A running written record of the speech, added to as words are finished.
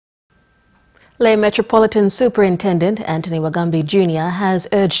Lae Metropolitan Superintendent Anthony Wagambi Jr. has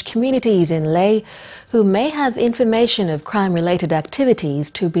urged communities in Lae who may have information of crime-related activities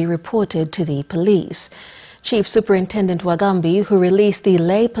to be reported to the police. Chief Superintendent Wagambi, who released the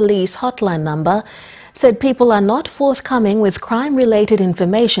Lae Police hotline number, said people are not forthcoming with crime-related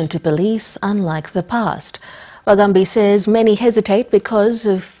information to police, unlike the past. Wagambi says many hesitate because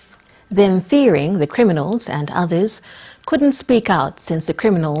of them fearing the criminals, and others couldn't speak out since the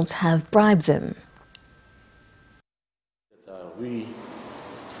criminals have bribed them.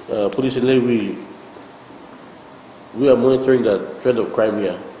 Police in Lae, we are monitoring the trend of crime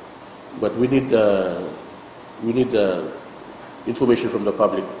here, but we need information from the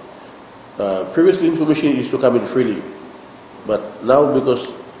public. Previously, information used to come in freely, but now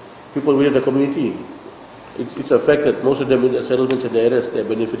because people within the community, it's a fact that most of them in the settlements and the areas, they're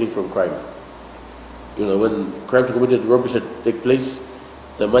benefiting from crime. You know, when crimes are committed, robberies that take place,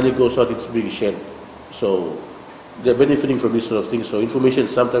 the money goes out, it's being shared. So they're benefiting from these sort of things. So information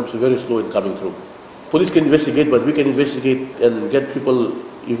is sometimes very slow in coming through. Police can investigate, but we can investigate and get people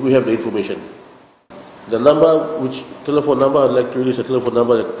if we have the information. The number, telephone number, I'd like to release a telephone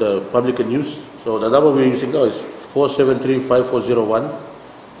number that the public can use. So the number we're using now is 473-5401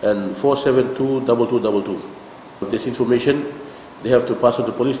 and 472-2222. With this information, they have to pass on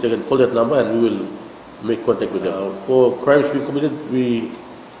to police. They can call that number and we will make contact with them. For crimes being committed,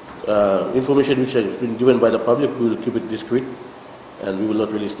 information which has been given by the public, we will keep it discreet and we will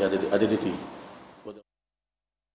not release the identity.